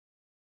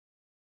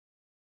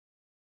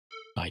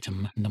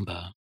Item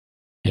Number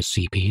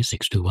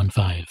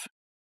SCP-6215.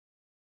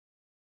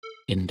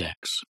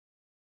 Index: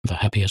 The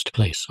happiest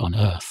place on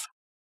Earth.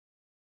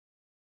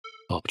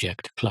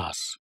 Object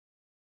Class: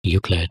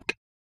 Euclid.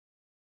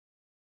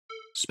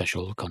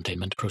 Special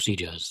Containment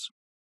Procedures: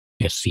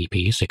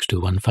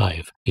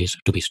 SCP-6215 is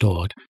to be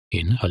stored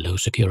in a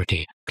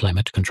low-security,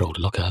 climate-controlled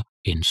locker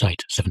in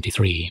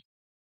Site-73.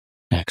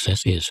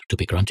 Access is to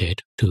be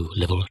granted to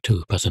Level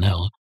 2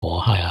 personnel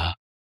or higher.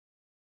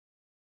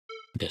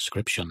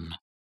 Description: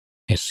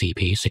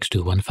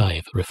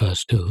 SCP-6215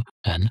 refers to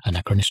an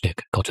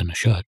anachronistic cotton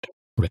shirt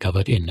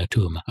recovered in a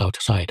tomb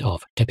outside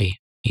of Tepe,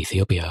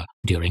 Ethiopia,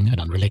 during an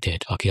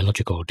unrelated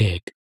archaeological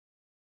dig.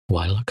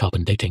 While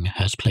carbon dating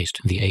has placed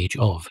the age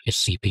of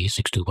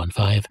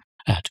SCP-6215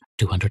 at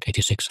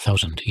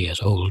 286,000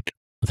 years old,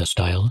 the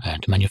style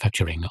and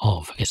manufacturing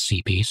of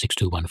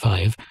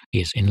SCP-6215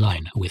 is in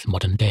line with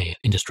modern-day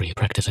industry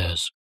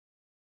practices.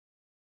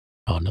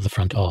 On the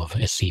front of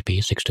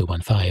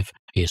SCP-6215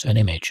 is an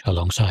image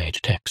alongside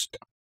text.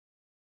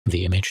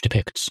 The image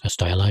depicts a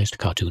stylized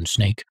cartoon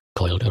snake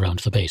coiled around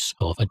the base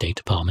of a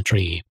date palm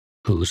tree,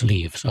 whose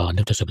leaves are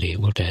noticeably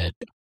wilted.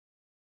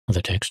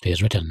 The text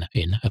is written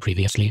in a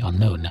previously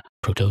unknown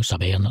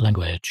Proto-Sabaean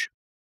language.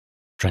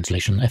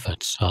 Translation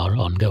efforts are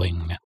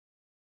ongoing.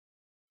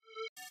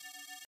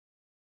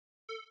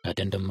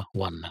 Addendum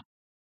 1.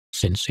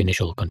 Since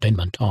initial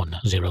containment on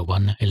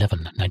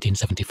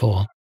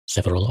 01/11/1974,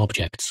 several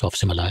objects of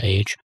similar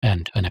age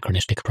and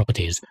anachronistic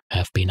properties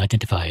have been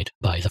identified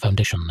by the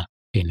Foundation,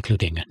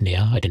 including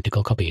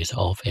near-identical copies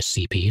of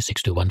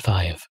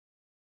SCP-6215.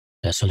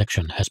 A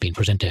selection has been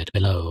presented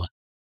below.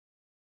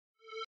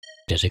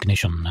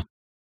 Designation: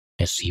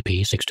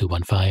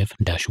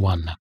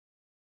 SCP-6215-1.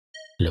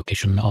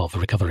 Location of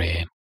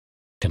recovery: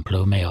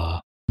 Templo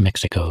Mayor,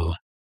 Mexico.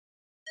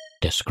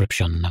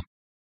 Description: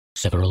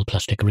 several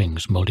plastic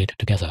rings molded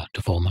together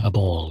to form a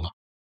ball.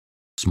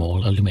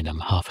 Small aluminum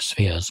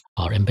half-spheres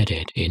are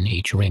embedded in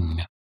each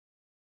ring.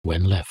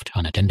 When left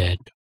unattended,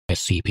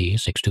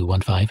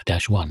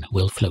 SCP-6215-1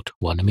 will float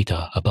 1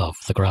 meter above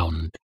the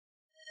ground.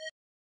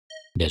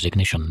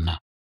 Designation: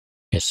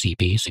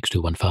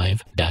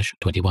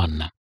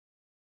 SCP-6215-21.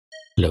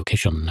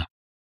 Location: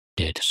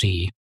 Dead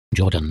Sea,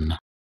 Jordan.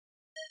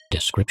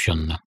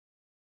 Description: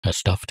 a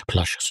stuffed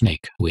plush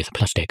snake with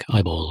plastic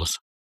eyeballs.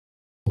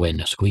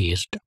 When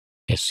squeezed,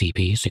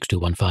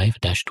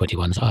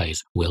 SCP-6215-21's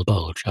eyes will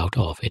bulge out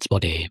of its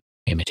body,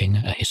 emitting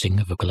a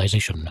hissing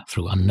vocalization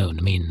through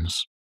unknown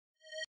means.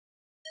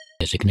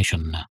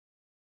 Designation: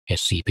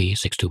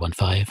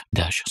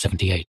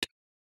 SCP-6215-78.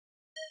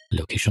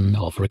 Location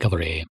of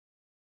recovery: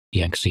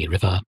 Yangtze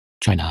River,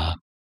 China.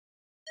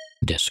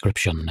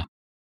 Description: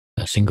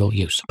 a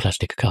single-use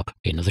plastic cup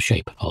in the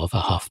shape of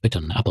a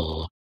half-bitten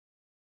apple.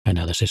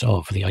 Analysis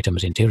of the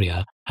item's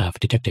interior have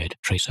detected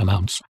trace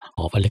amounts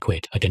of a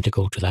liquid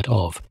identical to that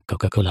of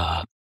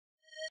Coca-Cola.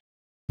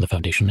 The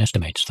Foundation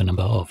estimates the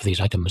number of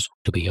these items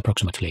to be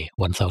approximately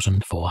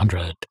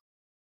 1,400.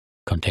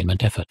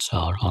 Containment efforts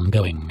are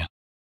ongoing.